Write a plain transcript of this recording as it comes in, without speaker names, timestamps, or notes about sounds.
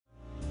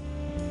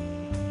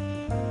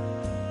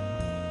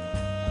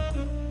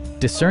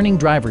Discerning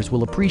drivers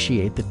will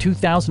appreciate the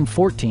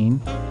 2014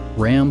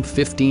 Ram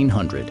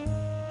 1500.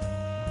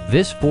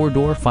 This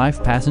four-door,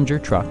 five-passenger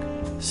truck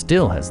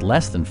still has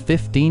less than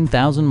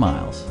 15,000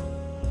 miles.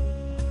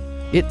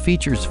 It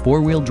features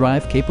four-wheel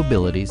drive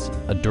capabilities,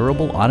 a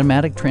durable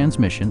automatic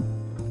transmission,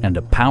 and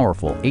a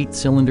powerful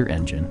 8-cylinder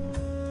engine.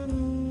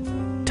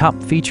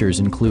 Top features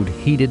include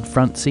heated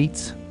front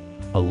seats,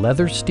 a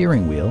leather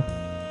steering wheel,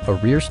 a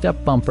rear step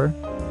bumper,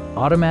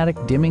 automatic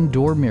dimming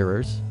door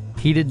mirrors,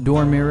 heated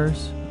door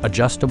mirrors,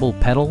 adjustable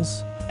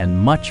pedals, and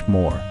much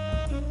more.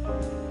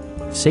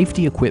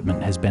 Safety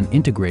equipment has been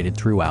integrated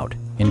throughout,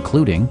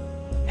 including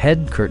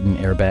head curtain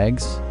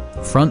airbags,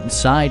 front and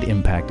side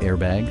impact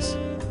airbags,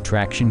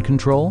 traction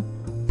control,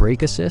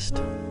 brake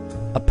assist,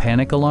 a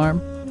panic alarm,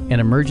 an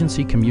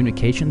emergency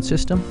communication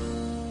system,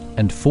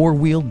 and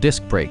four-wheel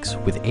disc brakes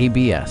with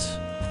ABS.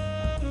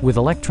 With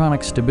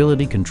electronic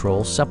stability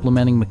control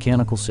supplementing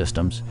mechanical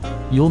systems,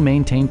 you'll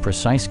maintain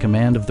precise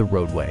command of the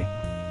roadway.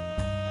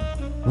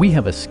 We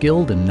have a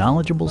skilled and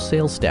knowledgeable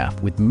sales staff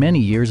with many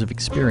years of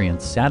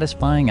experience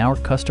satisfying our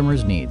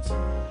customers' needs.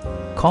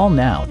 Call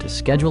now to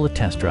schedule a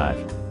test drive.